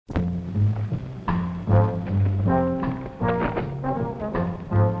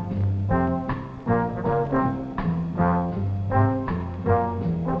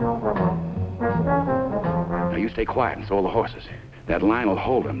quiet and so will the horses. That line will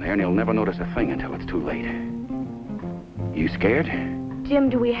hold him there, and he'll never notice a thing until it's too late. You scared? Jim,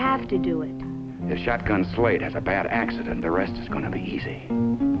 do we have to do it? If Shotgun Slade has a bad accident, the rest is going to be easy.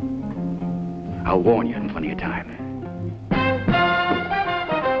 I'll warn you in plenty of time.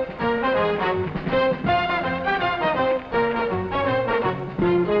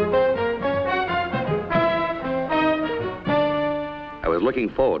 I was looking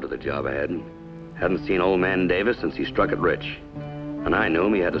forward to the job ahead. Hadn't seen old man Davis since he struck it rich. And I knew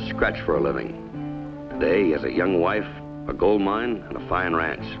him he had to scratch for a living. Today, he has a young wife, a gold mine, and a fine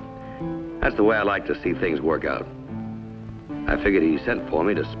ranch. That's the way I like to see things work out. I figured he sent for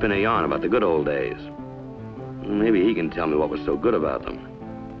me to spin a yarn about the good old days. Maybe he can tell me what was so good about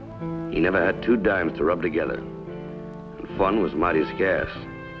them. He never had 2 dimes to rub together. And fun was mighty scarce.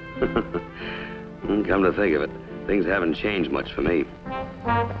 Come to think of it, things haven't changed much for me.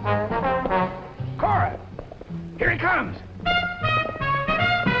 Cora! Here he comes!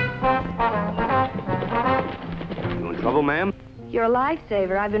 You in trouble, ma'am? You're a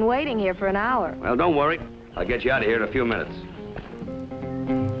lifesaver. I've been waiting here for an hour. Well, don't worry. I'll get you out of here in a few minutes.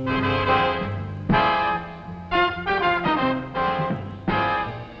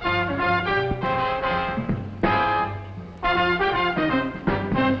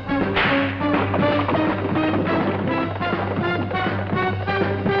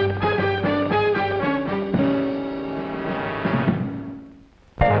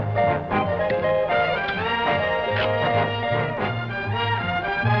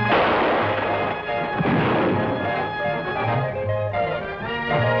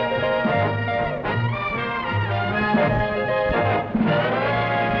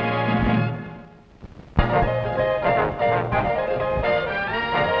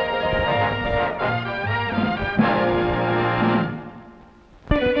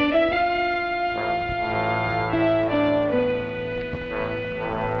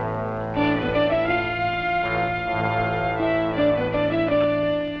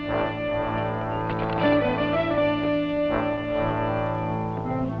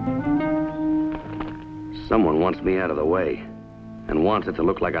 Someone wants me out of the way and wants it to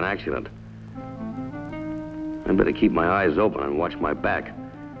look like an accident. I better keep my eyes open and watch my back,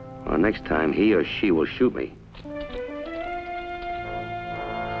 or next time he or she will shoot me.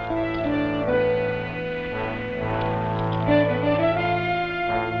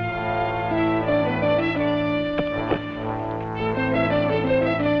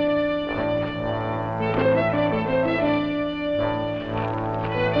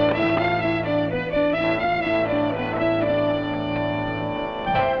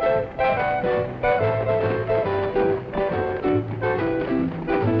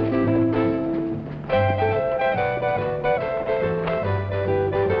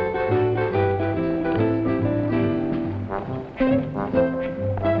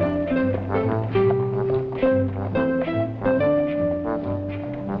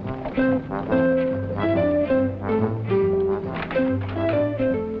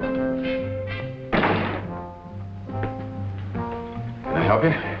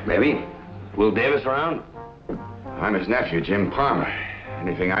 Maybe. Will Davis around? I'm his nephew, Jim Palmer.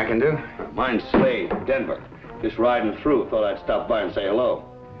 Anything I can do? Mine's Slade, Denver. Just riding through. Thought I'd stop by and say hello.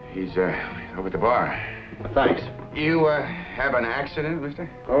 He's, over at the bar. Thanks. You, have an accident, mister?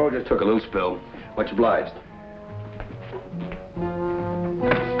 Oh, just took a little spill. Much obliged.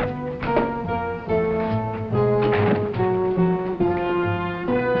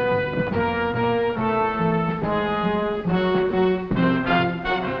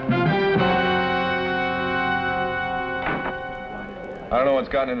 I don't know what's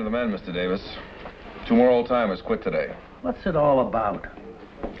gotten into the men, Mr. Davis. 2 more old-timers quit today. What's it all about?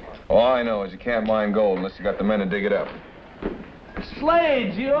 All I know is you can't mine gold unless you got the men to dig it up.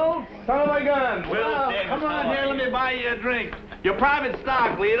 Slade, you old son of a gun. Well, come on here, let me buy you a drink. Your private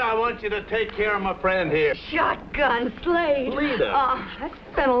stock, leader. I want you to take care of my friend here. Shotgun Slade. Leader. Oh, that's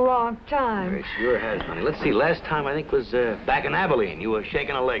been a long time. It sure has, honey. Let's see, last time I think was back in Abilene. You were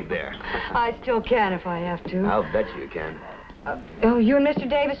shaking a leg there. I still can if I have to. I'll bet you can. Oh, you and Mr.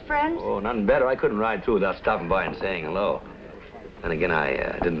 Davis friends? Oh, nothing better. I couldn't ride through without stopping by and saying hello. Then again,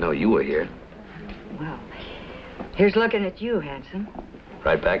 I didn't know you were here. Well, here's looking at you, handsome.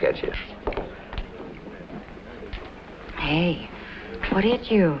 Right back at you. Hey, what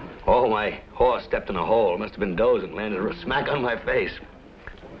hit you? Oh, my horse stepped in a hole. Must have been dozing. Landed smack on my face.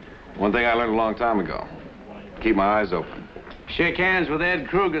 One thing I learned a long time ago. Keep my eyes open. Shake hands with Ed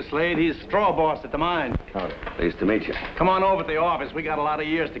Kruger, Slade. He's straw boss at the mine. Howdy. Pleased to meet you. Come on over to the office. We got a lot of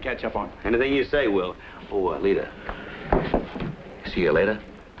years to catch up on. Anything you say, Will. Oh, Lita. See you later?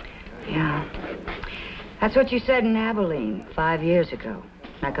 Yeah. That's what you said in Abilene 5 years ago.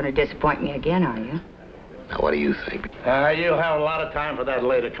 Not going to disappoint me again, are you? Now, what do you think? You'll have a lot of time for that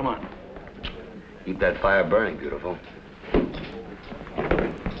later. Come on. Keep that fire burning, beautiful.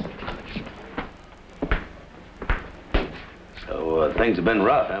 So, things have been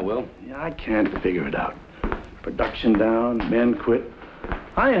rough, huh, Will? Yeah, I can't figure it out. Production down, men quit.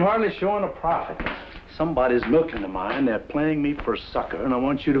 I ain't hardly showing a profit. Somebody's milking the mine. They're playing me for a sucker, and I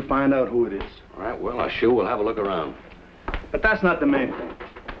want you to find out who it is. All right, well, I sure will have a look around. But that's not the main thing.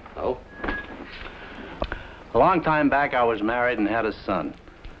 Oh? A long time back, I was married and had a son.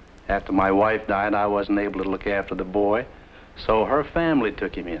 After my wife died, I wasn't able to look after the boy, so her family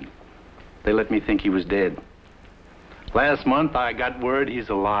took him in. They let me think he was dead. Last month, I got word he's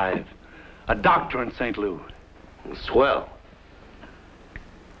alive. A doctor in St. Louis. Swell.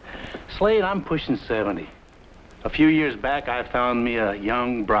 Slade, I'm pushing 70. A few years back, I found me a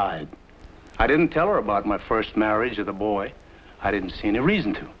young bride. I didn't tell her about my first marriage of the boy. I didn't see any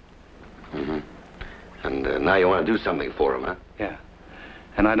reason to. Mm-hmm. And now you want to do something for him, huh? Yeah.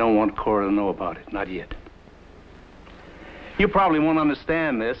 And I don't want Cora to know about it, not yet. You probably won't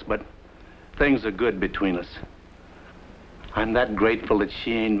understand this, but things are good between us. I'm that grateful that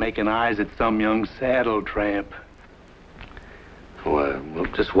she ain't making eyes at some young saddle tramp. Well,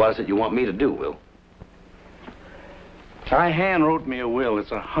 just what is it you want me to do, Will? I hand wrote me a will. It's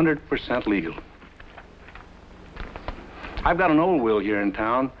 100% legal. I've got an old will here in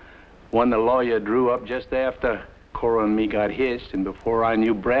town, one the lawyer drew up just after Cora and me got hitched and before I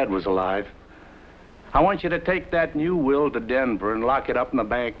knew Brad was alive. I want you to take that new will to Denver and lock it up in the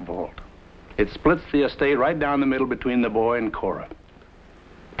bank vault. It splits the estate right down the middle between the boy and Cora.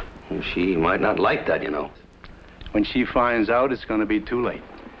 She might not like that, you know. When she finds out, it's going to be too late.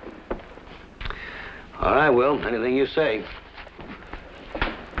 All right, Will. Anything you say.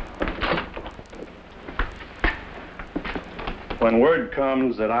 When word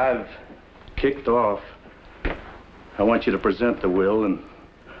comes that I've kicked off, I want you to present the will, and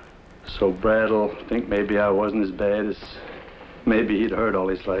so Brad'll think maybe I wasn't as bad as maybe he'd heard all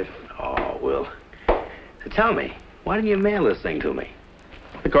his life. Oh, Will. So tell me, why didn't you mail this thing to me?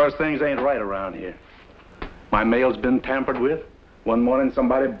 Because things ain't right around here. My mail's been tampered with. One morning,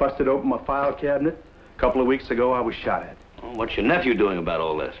 somebody busted open my file cabinet. A couple of weeks ago, I was shot at. Oh, what's your nephew doing about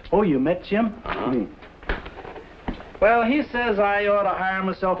all this? Oh, you met Jim? Uh-huh. Well, he says I ought to hire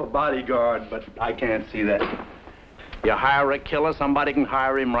myself a bodyguard, but I can't see that. You hire a killer, somebody can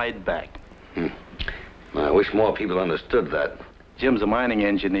hire him right back. I wish more people understood that. Jim's a mining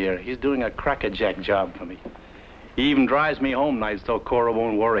engineer. He's doing a crackerjack job for me. He even drives me home nights so Cora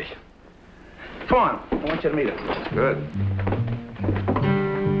won't worry. Come on, I want you to meet her. Good.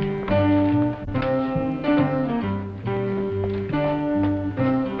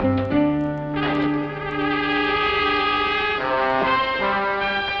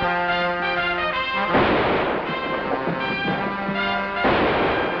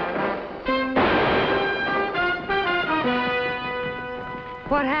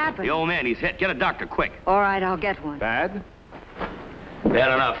 What happened? The old man, he's hit. Get a doctor, quick. All right, I'll get one. Bad?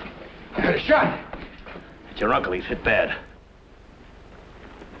 Bad enough. I heard a shot. It's your uncle. He's hit bad.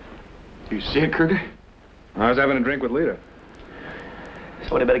 You see it, Kruger? I was having a drink with Lita.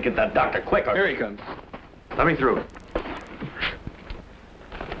 Somebody better get that doctor quick. Here he comes. Let me through.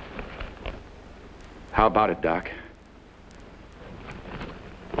 How about it, Doc?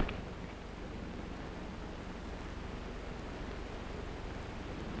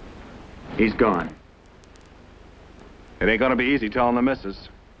 He's gone. It ain't gonna be easy telling the missus.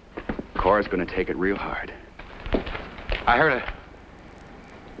 Cora's gonna take it real hard. I heard a...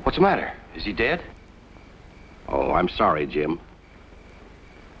 What's the matter? Is he dead? Oh, I'm sorry, Jim.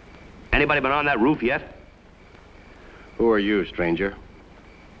 Anybody been on that roof yet? Who are you, stranger?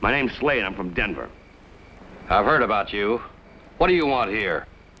 My name's Slade. I'm from Denver. I've heard about you. What do you want here?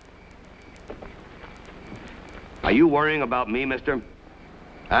 Are you worrying about me, mister?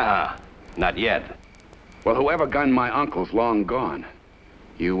 Not yet. Well, whoever gunned my uncle's long gone.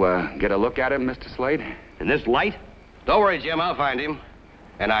 You, get a look at him, Mr. Slade? In this light? Don't worry, Jim. I'll find him.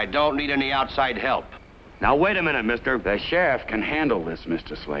 And I don't need any outside help. Now, wait a minute, mister. The sheriff can handle this,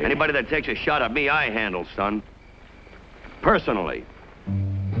 Mr. Slade. Anybody that takes a shot at me, I handle, son. Personally.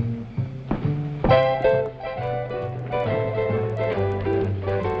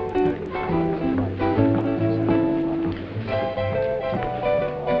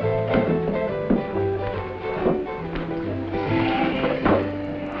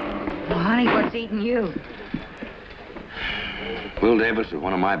 What's eating you? Will Davis is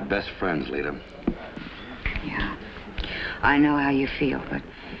one of my best friends, Lita. Yeah. I know how you feel, but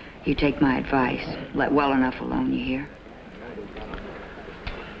You take my advice. Let well enough alone, you hear?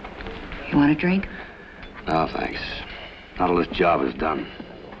 You want a drink? No, thanks. Not till this job is done.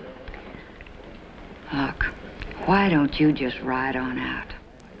 Look, why don't you just ride on out?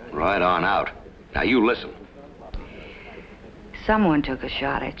 Ride on out. Now, you listen. Someone took a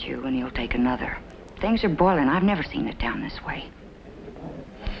shot at you, and he'll take another. Things are boiling. I've never seen it down this way.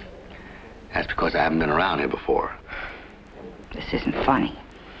 That's because I haven't been around here before. This isn't funny.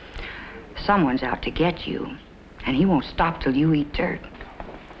 Someone's out to get you, and he won't stop till you eat dirt.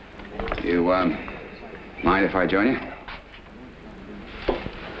 You, mind if I join you?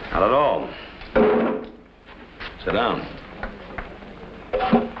 Not at all. Sit down.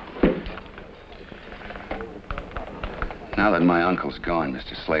 Now that my uncle's gone,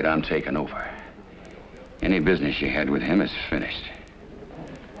 Mr. Slade, I'm taking over. Any business you had with him is finished.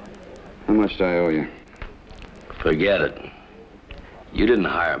 How much do I owe you? Forget it. You didn't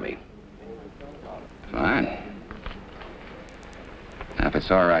hire me. Fine. Now, if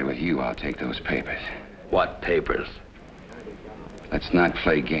it's all right with you, I'll take those papers. What papers? Let's not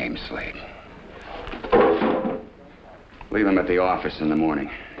play games, Slade. Leave them at the office in the morning,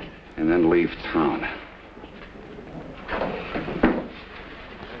 and then leave town.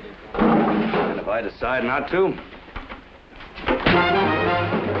 And if I decide not to?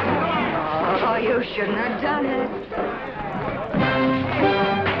 Oh, you shouldn't have done it.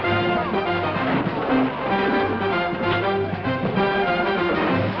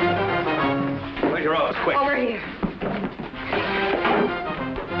 Where's your office? Quick. Over here.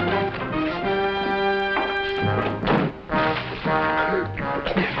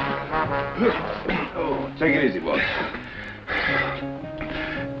 Oh, take it easy, boss.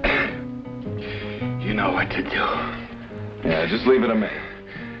 You know what to do. Yeah, just leave it to me.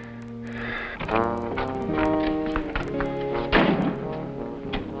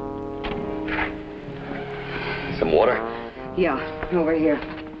 Some water? Yeah, over here.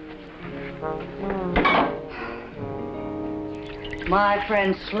 My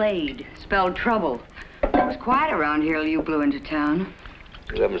friend Slade spelled trouble. It was quiet around here till you blew into town.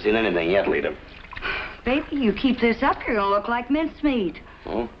 You haven't seen anything yet, leader. Baby, you keep this up, you're gonna look like mincemeat.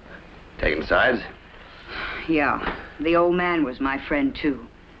 Oh? Taking sides? Yeah, the old man was my friend, too.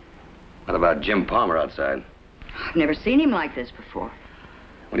 What about Jim Palmer outside? I've never seen him like this before.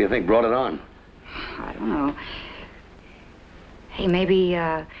 What do you think brought it on? I don't know. Hey, maybe,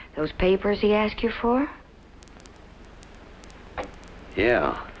 those papers he asked you for?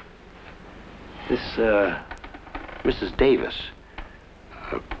 Yeah. This, Mrs. Davis.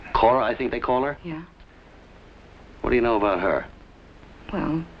 Cora, I think they call her? Yeah. What do you know about her?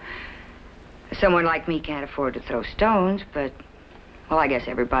 Well, someone like me can't afford to throw stones, but, well, I guess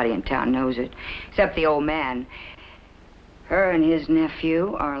everybody in town knows it, except the old man. Her and his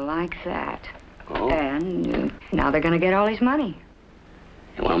nephew are like that. Oh? And now they're gonna get all his money.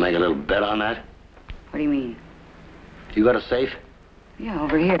 You want to make a little bet on that? What do you mean? You got a safe? Yeah,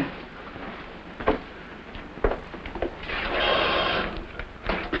 over here.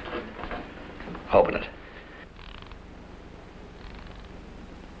 Open it.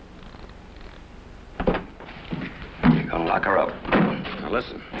 You're gonna lock her up. Now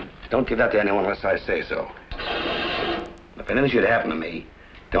listen, don't give that to anyone unless I say so. If anything should happen to me,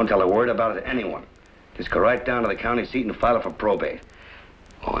 don't tell a word about it to anyone. Just go right down to the county seat and file it for probate.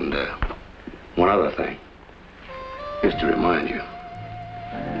 Oh, and one other thing. Just to remind you.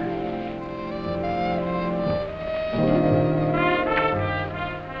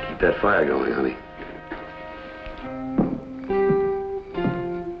 Keep that fire going, honey.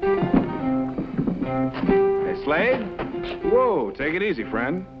 Hey, Slade? Whoa, take it easy,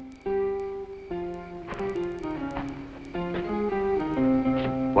 friend.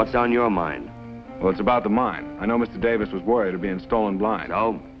 What's on your mind? Well, it's about the mine. I know Mr. Davis was worried of being stolen blind.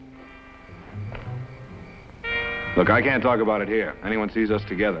 No? Look, I can't talk about it here. Anyone sees us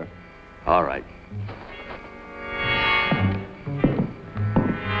together. All right.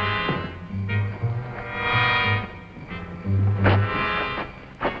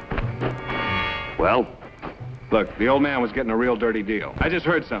 Well? Look, the old man was getting a real dirty deal. I just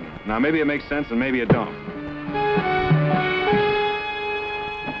heard something. Now, maybe it makes sense and maybe it don't.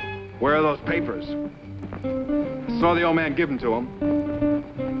 Where are those papers? I saw the old man give them to him.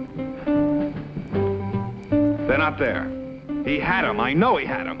 They're not there. He had them. I know he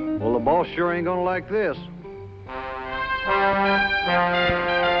had them. Well, the boss sure ain't gonna like this.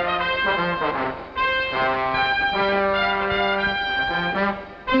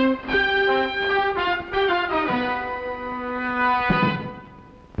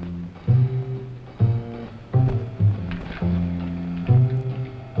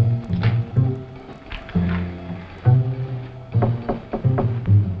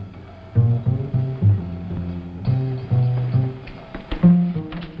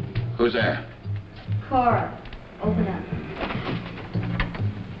 Who's there? Cora, open up.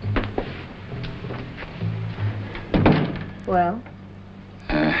 Well?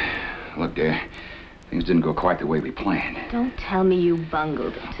 Look, dear, things didn't go quite the way we planned. Don't tell me you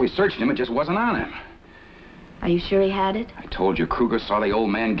bungled it. We searched him, it just wasn't on him. Are you sure he had it? I told you Kruger saw the old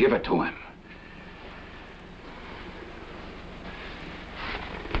man give it to him.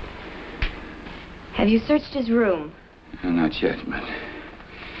 Have you searched his room? Not yet, but...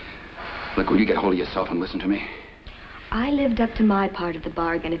 Look, will you get hold of yourself and listen to me? I lived up to my part of the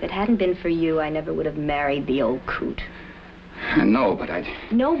bargain. If it hadn't been for you, I never would have married the old coot. I know, but I'd...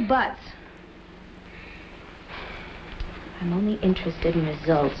 No buts. I'm only interested in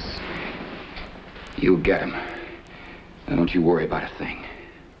results. You get him. Now don't you worry about a thing.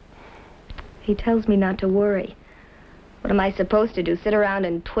 He tells me not to worry. What am I supposed to do? Sit around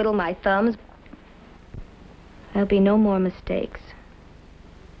and twiddle my thumbs? There'll be no more mistakes.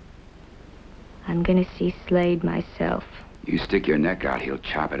 I'm gonna see Slade myself. You stick your neck out, he'll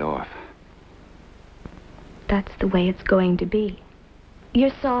chop it off. That's the way it's going to be. You're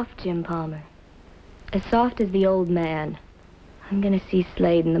soft, Jim Palmer. As soft as the old man. I'm gonna see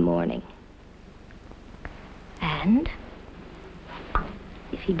Slade in the morning. And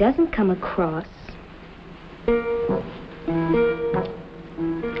if he doesn't come across...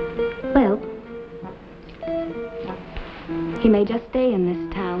 well, he may just stay in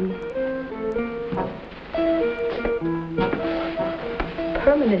this town.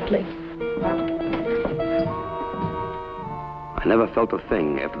 Permanently. I never felt a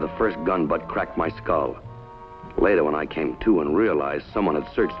thing after the first gun butt cracked my skull. Later, when I came to and realized someone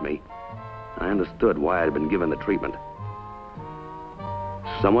had searched me, I understood why I'd been given the treatment.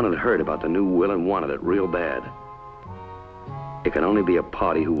 Someone had heard about the new will and wanted it real bad. It can only be a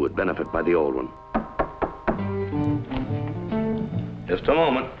party who would benefit by the old one. Just a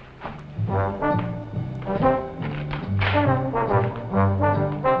moment.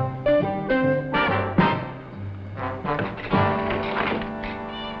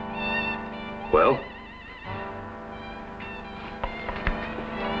 Well?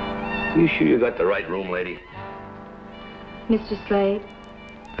 You sure you got the right room, lady? Mr. Slade,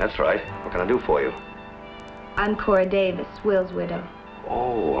 That's right. What can I do for you? I'm Cora Davis, Will's widow.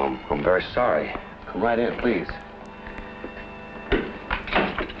 Oh, I'm very sorry. Come right in, please.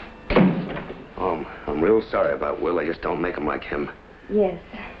 I'm real sorry about Will. I just don't make him like him. Yes.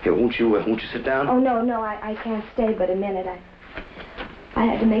 Here, won't you sit down? Oh, no, I can't stay but a minute. I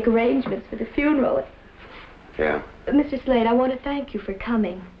had to make arrangements for the funeral. Yeah. Mr. Slade, I want to thank you for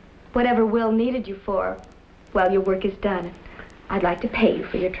coming. Whatever Will needed you for, well, your work is done. I'd like to pay you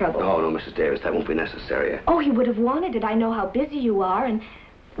for your trouble. Oh, no, Mrs. Davis, that won't be necessary. Oh, he would have wanted it. I know how busy you are, and,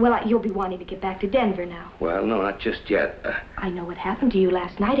 well, you'll be wanting to get back to Denver now. Well, no, not just yet. I know what happened to you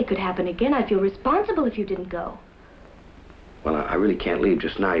last night. It could happen again. I feel responsible if you didn't go. Well, I really can't leave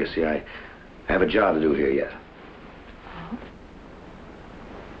just now, you see. I have a job to do here yet. Oh?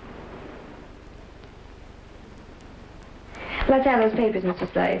 Let's have those papers, Mr.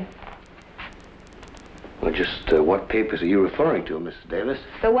 Slade. Well, just what papers are you referring to, Mrs. Davis?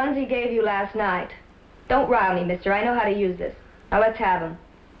 The ones he gave you last night. Don't rile me, mister. I know how to use this. Now, let's have them.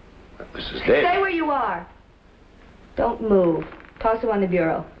 Mrs. Davis? Stay where you are. Don't move. Toss them on the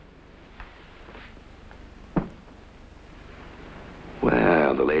bureau.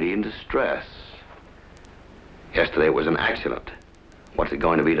 Well, the lady in distress. Yesterday it was an accident. What's it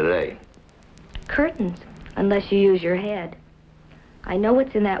going to be today? Curtains, unless you use your head. I know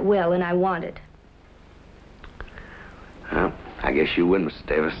what's in that will, and I want it. Well, I guess you win, Mrs.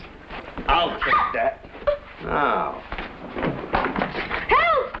 Davis. I'll take that. Now.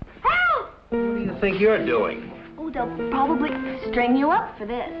 Help! Help! What do you think you're doing? Oh, they'll probably string you up for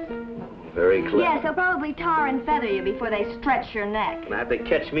this. Very clever. Yes, they'll probably tar and feather you before they stretch your neck. Now, have to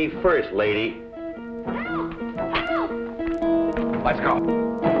catch me first, lady. Help! Help! Let's go.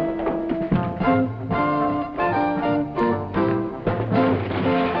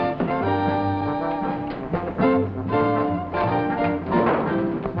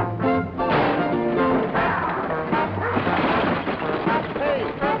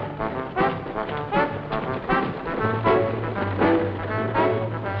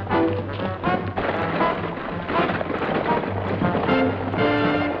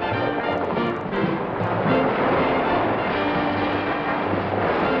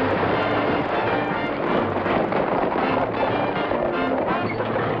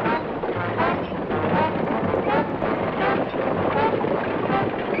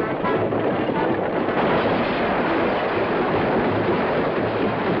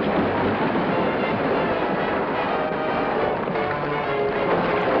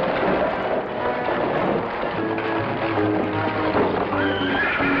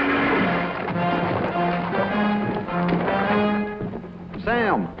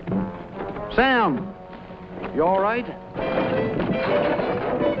 Sam! Sam! You all right?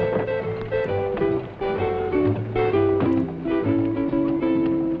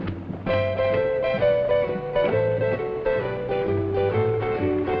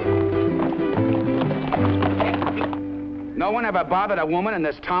 No one ever bothered a woman in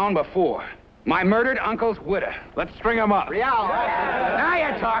this town before. My murdered uncle's widow. Let's string him up. Now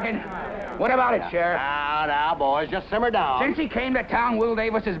you're talking. What about it, Sheriff? Now, boys, just simmer down. Since he came to town, Will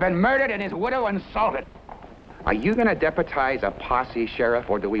Davis has been murdered and his widow insulted. Are you going to deputize a posse, Sheriff,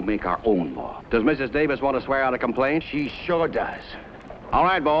 or do we make our own law? Does Mrs. Davis want to swear out a complaint? She sure does. All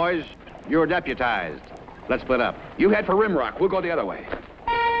right, boys. You're deputized. Let's split up. You head for Rimrock. We'll go the other way.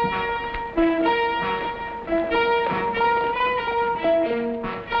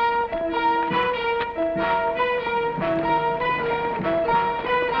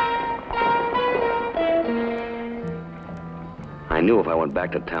 I knew if I went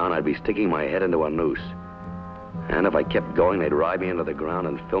back to town, I'd be sticking my head into a noose. And if I kept going, they'd ride me into the ground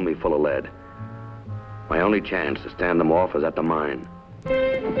and fill me full of lead. My only chance to stand them off was at the mine.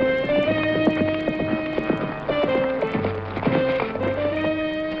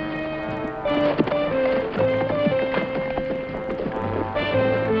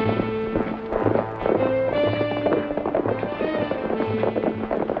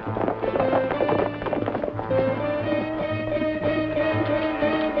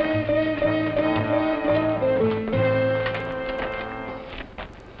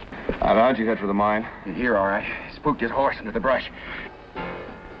 How'd you head for the mine? Here, all right. Spooked his horse into the brush.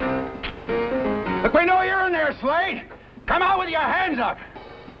 Look, we know you're in there, Slade. Come out with your hands up.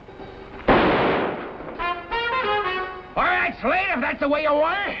 All right, Slade, if that's the way you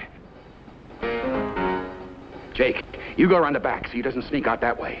want it. Jake, you go around the back so he doesn't sneak out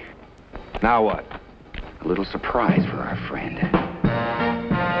that way. Now what? A little surprise for our friend.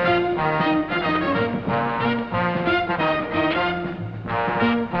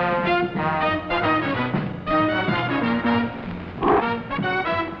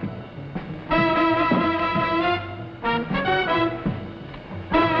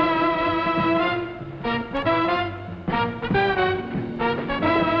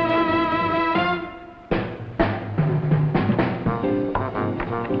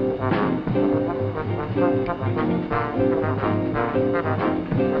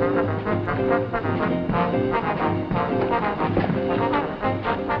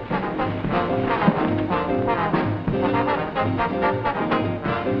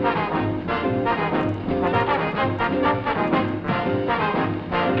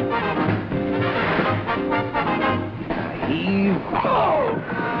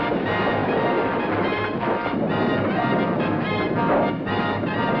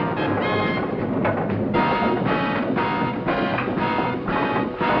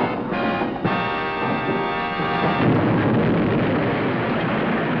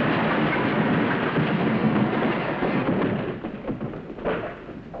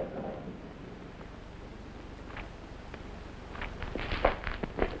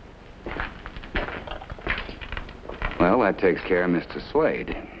 Well, that takes care of Mr.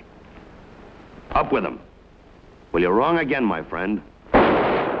 Slade. Up with him. Well, you're wrong again, my friend.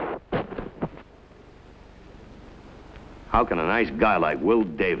 How can a nice guy like Will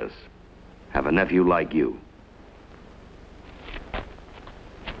Davis have a nephew like you?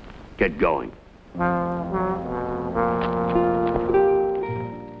 Get going.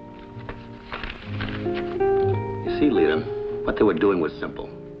 You see, Leader, what they were doing was simple.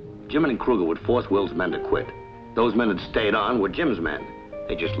 Jim and Kruger would force Will's men to quit. Those men that stayed on were Jim's men.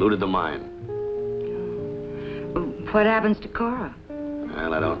 They just looted the mine. What happens to Cora?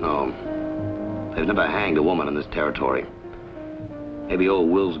 Well, I don't know. They've never hanged a woman in this territory. Maybe old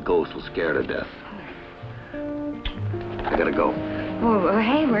Will's ghost will scare her to death. I gotta go. Oh,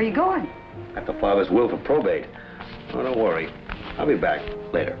 hey, where are you going? Got the father's will for probate. Oh, don't worry. I'll be back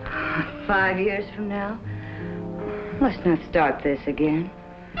later. 5 years from now? Let's not start this again.